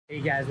Hey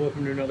guys,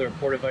 welcome to another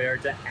Puerto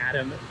Vallarta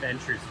Adam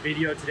Adventures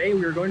video. Today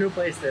we are going to a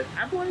place that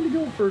I've wanted to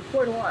go for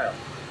quite a while.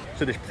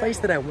 So this place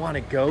that I want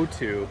to go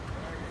to,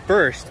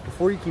 first,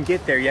 before you can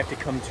get there, you have to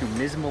come to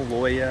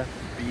Mismaloya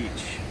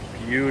Beach.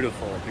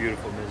 Beautiful,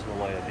 beautiful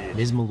Mismaloya Beach.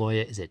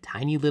 Mismaloya is a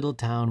tiny little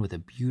town with a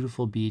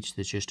beautiful beach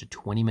that's just a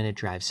 20-minute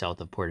drive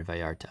south of Puerto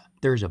Vallarta.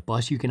 There's a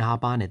bus you can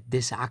hop on at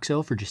this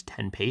OXXO for just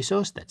 10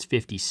 pesos, that's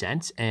 50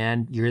 cents,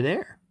 and you're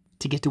there.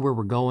 To get to where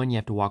we're going, you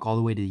have to walk all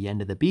the way to the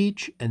end of the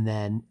beach and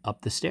then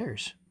up the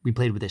stairs. We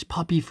played with this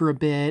puppy for a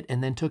bit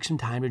and then took some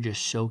time to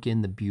just soak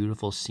in the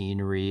beautiful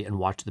scenery and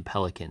watch the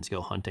pelicans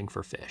go hunting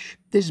for fish.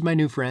 This is my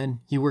new friend.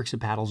 He works at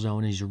Paddle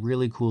Zone and he's a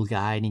really cool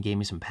guy and he gave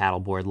me some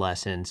paddleboard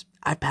lessons.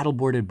 I've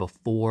paddleboarded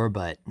before,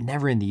 but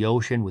never in the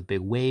ocean with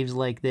big waves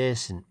like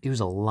this, and it was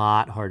a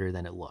lot harder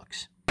than it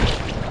looks.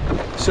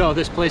 So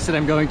this place that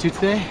I'm going to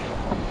today,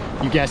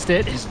 you guessed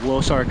it, is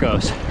Los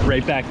Arcos,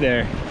 right back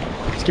there.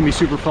 It's gonna be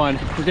super fun.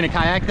 We're gonna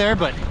kayak there,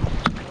 but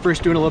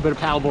first doing a little bit of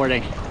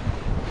paddleboarding.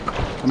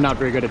 I'm not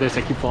very good at this,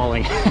 I keep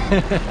falling. I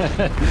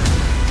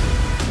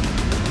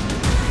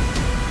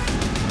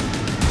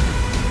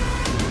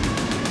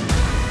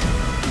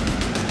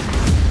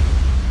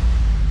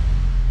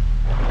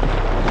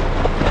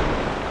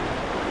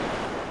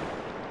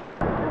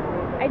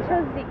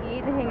chose to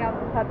eat and hang out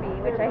with the puppy,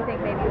 which I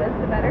think maybe was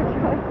the better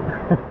choice.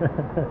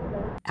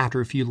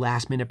 After a few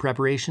last-minute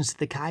preparations to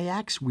the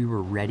kayaks, we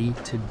were ready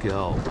to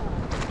go.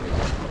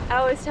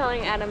 I was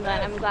telling Adam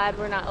that I'm glad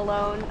we're not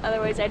alone,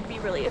 otherwise I'd be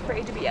really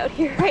afraid to be out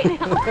here right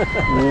now.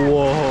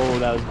 Whoa,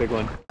 that was a big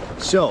one.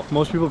 So,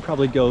 most people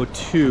probably go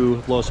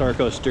to Los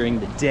Arcos during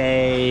the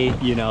day,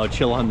 you know,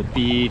 chill on the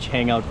beach,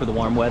 hang out for the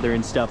warm weather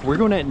and stuff. We're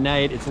going at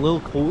night, it's a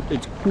little cold,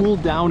 it's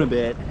cooled down a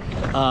bit.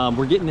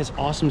 We're getting this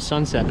awesome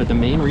sunset, but the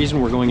main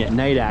reason we're going at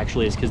night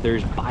actually is because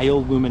there's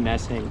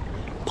bioluminescing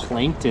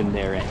plankton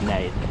there at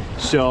night.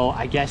 So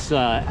I guess,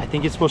 I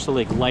think it's supposed to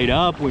like light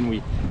up when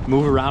we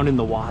move around in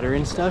the water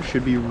and stuff.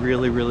 Should be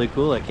really, really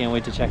cool. I can't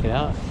wait to check it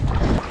out.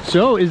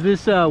 So is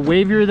this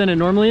wavier than it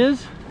normally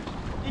is?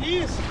 It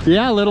is.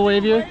 Yeah, a little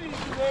wavier.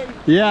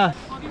 Yeah.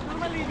 But it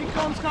normally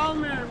becomes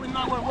calmer when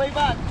we're way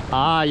back.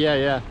 Ah, yeah,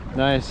 yeah,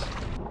 nice.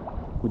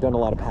 We've done a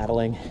lot of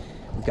paddling.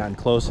 We've gotten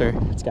closer.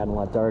 It's gotten a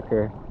lot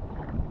darker.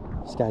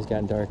 The sky's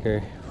gotten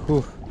darker.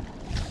 Whew.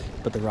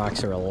 But the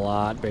rocks are a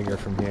lot bigger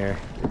from here.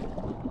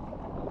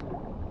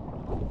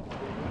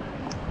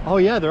 Oh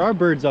yeah, there are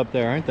birds up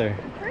there, aren't there?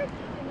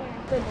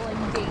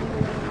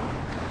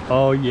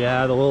 Oh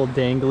yeah, the little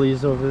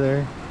danglies over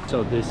there.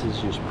 So this is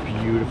just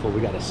beautiful.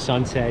 We got a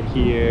sunset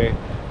here.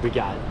 We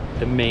got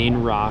the main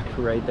rock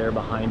right there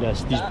behind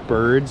us. These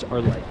birds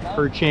are like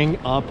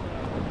perching up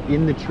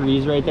in the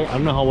trees right there. I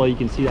don't know how well you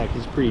can see that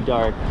because it's pretty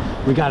dark.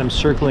 We got them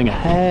circling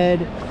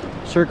ahead,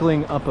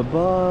 circling up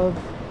above.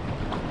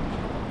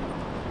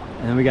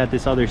 And then we got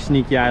this other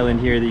sneaky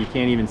island here that you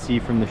can't even see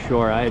from the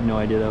shore. I had no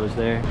idea that was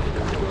there.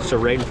 So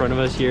right in front of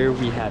us here,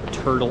 we have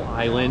Turtle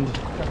Island.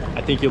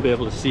 I think you'll be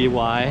able to see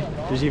why.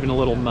 There's even a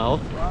little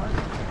mouth.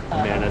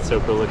 Man, that's so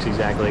cool. Looks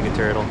exactly like a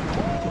turtle.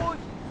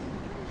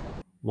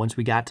 Once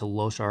we got to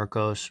Los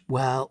Arcos,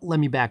 well,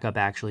 let me back up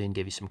actually and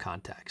give you some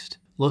context.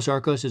 Los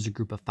Arcos is a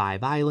group of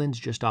 5 islands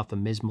just off of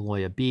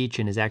Mismaloya Beach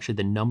and is actually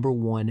the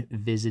 #1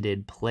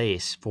 visited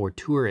place for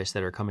tourists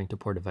that are coming to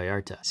Puerto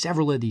Vallarta.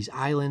 Several of these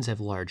islands have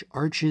large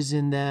arches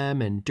in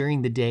them, and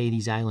during the day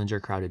these islands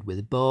are crowded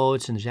with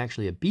boats, and there's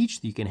actually a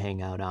beach that you can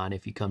hang out on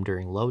if you come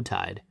during low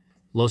tide.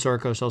 Los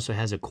Arcos also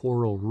has a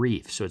coral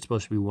reef, so it's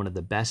supposed to be one of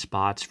the best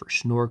spots for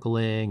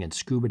snorkeling and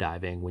scuba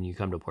diving when you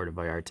come to Puerto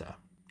Vallarta.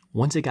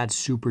 Once it got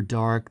super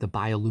dark, the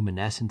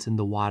bioluminescence in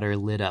the water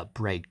lit up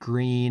bright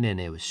green and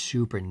it was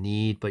super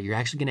neat, but you're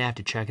actually gonna have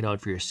to check it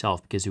out for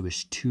yourself because it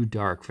was too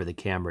dark for the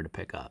camera to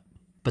pick up.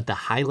 But the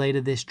highlight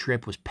of this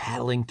trip was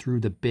paddling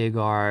through the big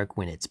arc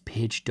when it's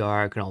pitch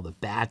dark and all the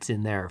bats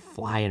in there are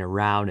flying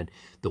around and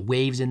the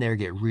waves in there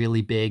get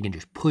really big and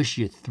just push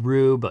you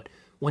through, but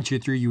once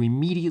you're through, you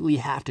immediately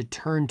have to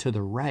turn to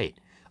the right.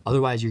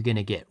 Otherwise, you're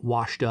gonna get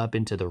washed up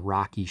into the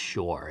rocky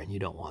shore, and you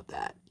don't want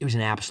that. It was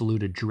an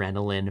absolute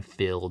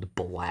adrenaline-filled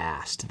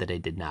blast that I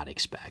did not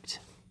expect.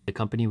 The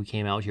company we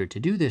came out here to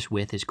do this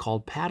with is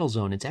called Paddle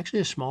Zone. It's actually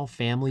a small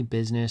family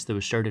business that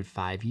was started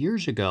 5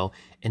 years ago,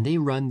 and they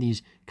run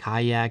these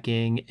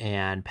kayaking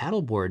and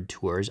paddleboard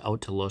tours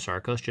out to Los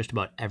Arcos just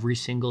about every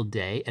single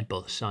day at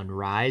both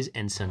sunrise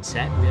and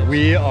sunset.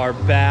 We are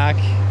back.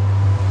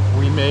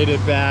 We made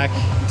it back.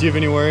 Do you have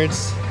any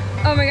words?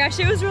 Oh my gosh,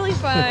 it was really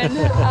fun.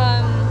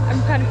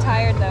 I'm kind of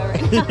tired though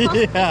right now.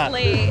 Yeah. It's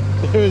late.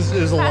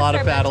 It was a lot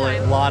of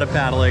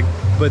paddling,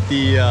 but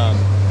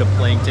the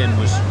plankton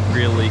was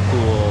really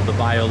cool. The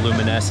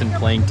bioluminescent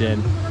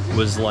plankton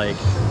was like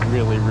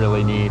really,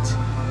 really neat.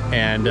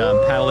 And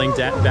paddling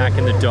back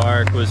in the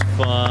dark was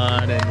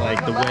fun, and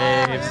like the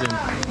waves and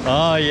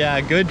oh yeah,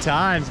 good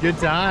times, good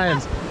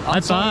times.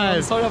 High five.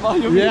 I'm sorry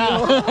about your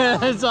video.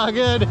 Yeah, it's all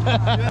good.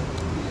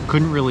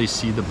 Couldn't really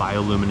see the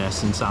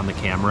bioluminescence on the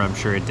camera. I'm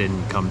sure it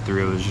didn't come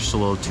through. It was just a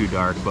little too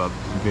dark, but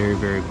very,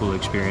 very cool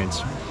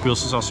experience. We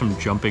also saw some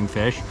jumping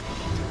fish.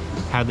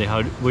 Hadley,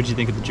 what'd you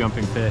think of the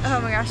jumping fish?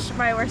 Oh my gosh,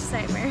 my worst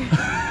nightmare.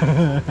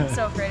 I'm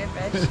so afraid of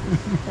fish.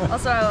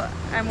 Also,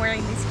 I'm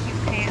wearing these cute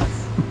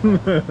pants.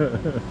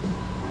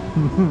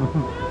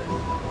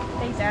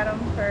 Thanks, Adam,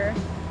 for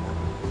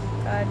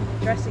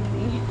dressing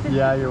me.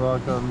 Yeah, you're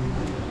welcome.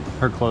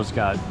 Her clothes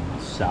got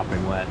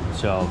sopping wet,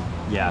 so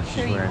yeah,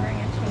 she's wearing. Bring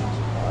a change of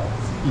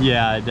clothes.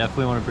 Yeah, I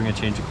definitely want to bring a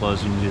change of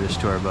clothes when you do this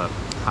tour, but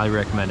highly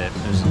recommend it.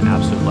 It was an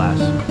absolute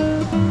blast.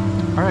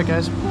 All right,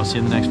 guys, I'll see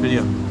you in the next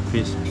video.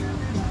 Peace.